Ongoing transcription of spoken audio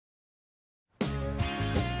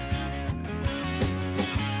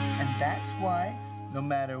why, no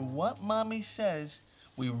matter what Mommy says,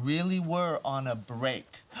 we really were on a break.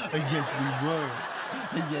 Yes, we were.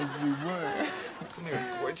 Yes, we were. Come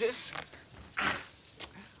here, gorgeous.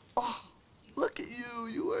 Oh, look at you.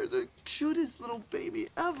 You are the cutest little baby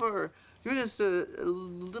ever. You're just a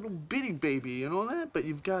little bitty baby, you know that? But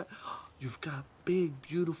you've got big,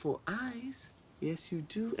 beautiful eyes. Yes, you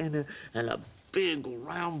do. And a big,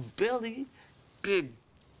 round belly. Big,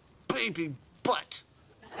 baby butt.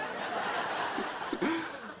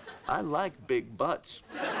 I like big butts.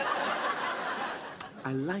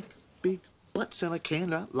 I like big butts, and I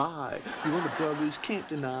cannot lie. You other brothers can't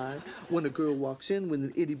deny. When a girl walks in with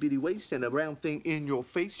an itty-bitty waist and a round thing in your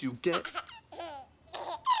face, you get...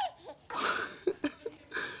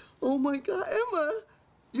 Oh, my God, Emma,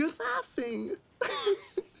 you're laughing.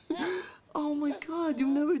 Oh, my God, you've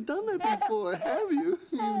never done that before, have you?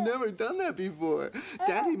 You've never done that before.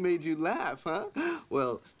 Daddy made you laugh, huh?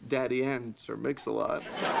 Well, Daddy and Sir Mix-a-Lot.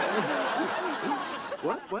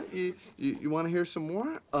 What? You want to hear some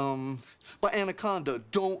more? By Anaconda,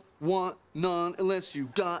 don't want none unless you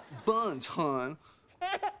got buns, hon.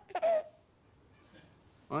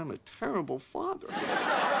 I'm a terrible father.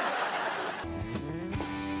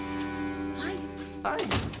 Hi. Hi.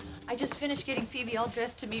 I just finished getting Phoebe all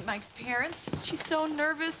dressed to meet Mike's parents. She's so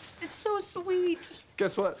nervous. It's so sweet.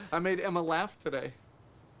 Guess what? I made Emma laugh today.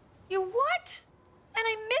 You what? And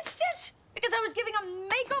I missed it? Because I was giving a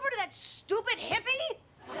makeover to that stupid hippie?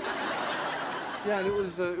 Yeah, and it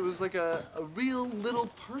was like a real little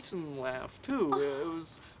person laugh too. Oh. It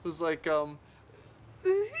was like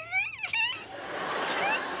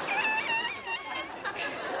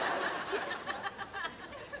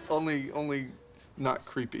only not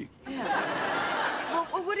creepy. Yeah.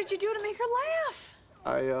 Well, what did you do to make her laugh?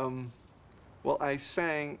 Well, I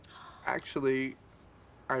sang. Actually,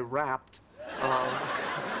 I rapped.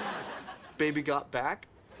 Baby got back.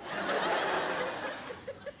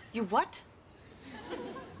 You what?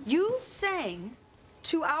 You sang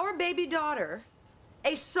to our baby daughter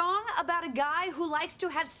a song about a guy who likes to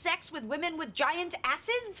have sex with women with giant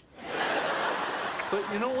asses? But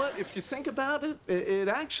you know what? If you think about it, it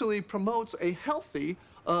actually promotes a healthy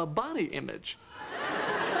body image.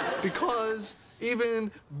 Because even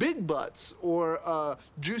big butts or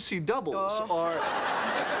juicy doubles are...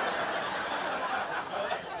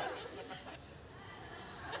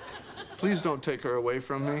 Please don't take her away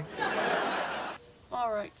from me.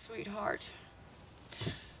 All right, sweetheart.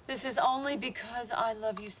 This is only because I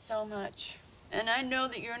love you so much. And I know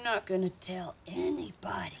that you're not gonna tell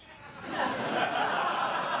anybody.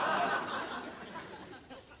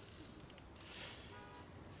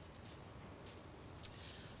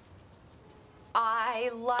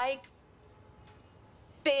 I like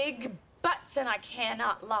big butts, and I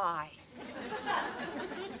cannot lie.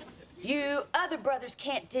 You other brothers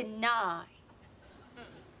can't deny.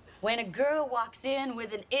 When a girl walks in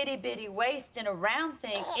with an itty-bitty waist and a round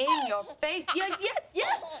thing in your face,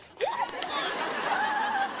 yes.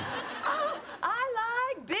 Oh, I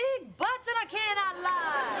like big butts, and I cannot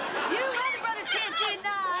lie. You other brothers can't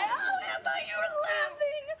deny. Oh, Emma, you're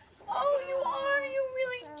laughing. Oh, you are. You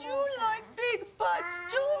really do like big butts,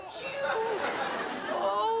 don't you?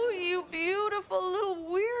 Oh, you beautiful little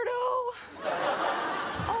weirdo.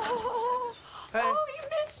 Oh, hey. Oh, you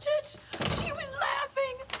missed it. She was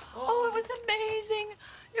laughing. Oh, it was amazing.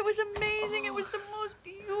 It was amazing. It was the most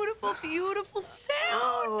beautiful, beautiful sound.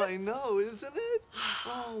 Oh, I know, isn't it?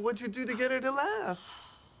 Oh, what'd you do to get her to laugh?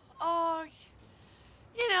 Oh,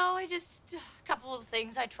 you know, a couple of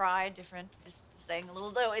things I tried, just sang a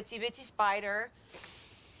little itsy bitsy spider.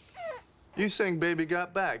 You sang Baby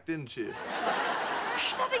Got Back, didn't you?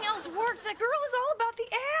 Nothing else worked. That girl is all about the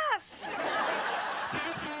ass.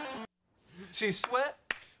 She's sweat,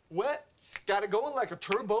 wet, got it going like a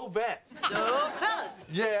turbo vet. So, fellas.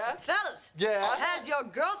 Yeah. Fellas. Yeah. Has your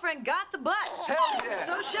girlfriend got the butt? Hell yeah.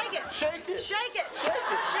 So shake it. Shake it. Shake it. Shake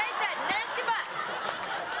it. Shake that nasty butt.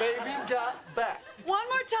 Baby got back. One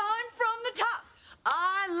more time from the top.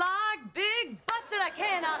 I like big butts, and I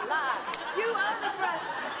cannot lie. You other brother.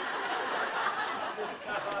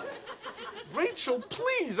 Rachel,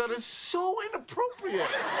 please, that is so inappropriate.